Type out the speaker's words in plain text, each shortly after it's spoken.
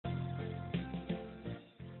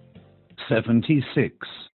76.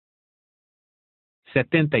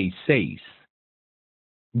 76.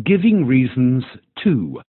 Giving reasons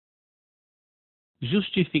to.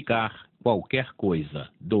 Justificar qualquer coisa.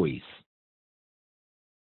 2.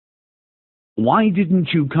 Why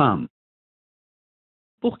didn't you come?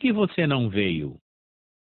 Por que você não veio?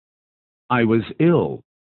 I was ill.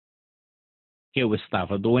 Eu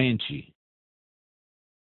estava doente.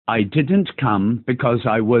 I didn't come because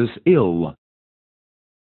I was ill.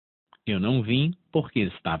 Eu não vim porque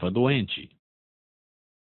estava doente.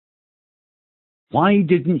 Why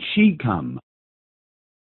didn't she come?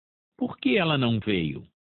 Por que ela não veio?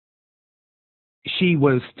 She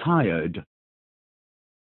was tired.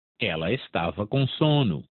 Ela estava com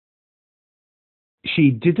sono.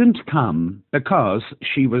 She didn't come because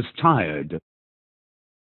she was tired.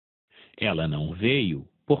 Ela não veio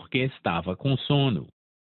porque estava com sono.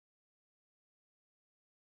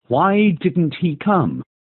 Why didn't he come?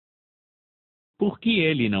 Por que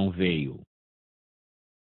ele não veio?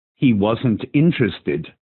 He wasn't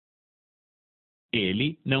interested.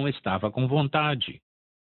 Ele não estava com vontade.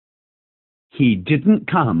 He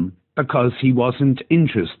didn't come because he wasn't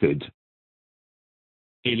interested.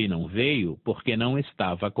 Ele não veio porque não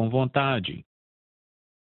estava com vontade.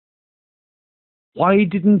 Why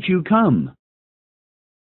didn't you come?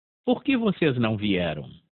 Por que vocês não vieram?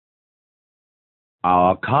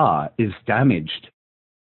 Our car is damaged.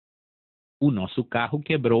 O nosso carro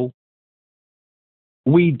quebrou.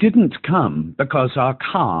 We didn't come because our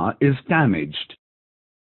car is damaged.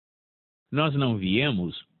 Nós não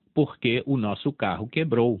viemos porque o nosso carro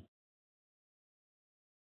quebrou.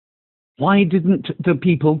 Why didn't the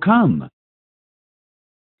people come?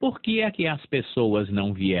 Por que é que as pessoas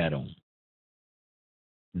não vieram?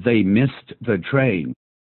 They missed the train.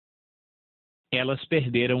 Elas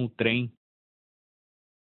perderam o trem.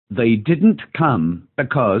 They didn't come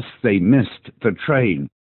because they missed the train.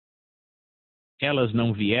 Elas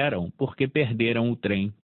não vieram porque perderam o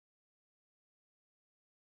trem.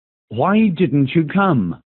 Why didn't you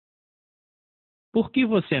come? Por que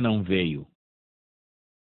você não veio?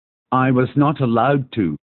 I was not allowed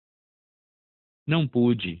to. Não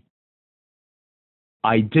pude.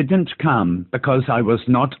 I didn't come because I was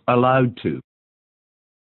not allowed to.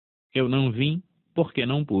 Eu não vim porque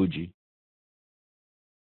não pude.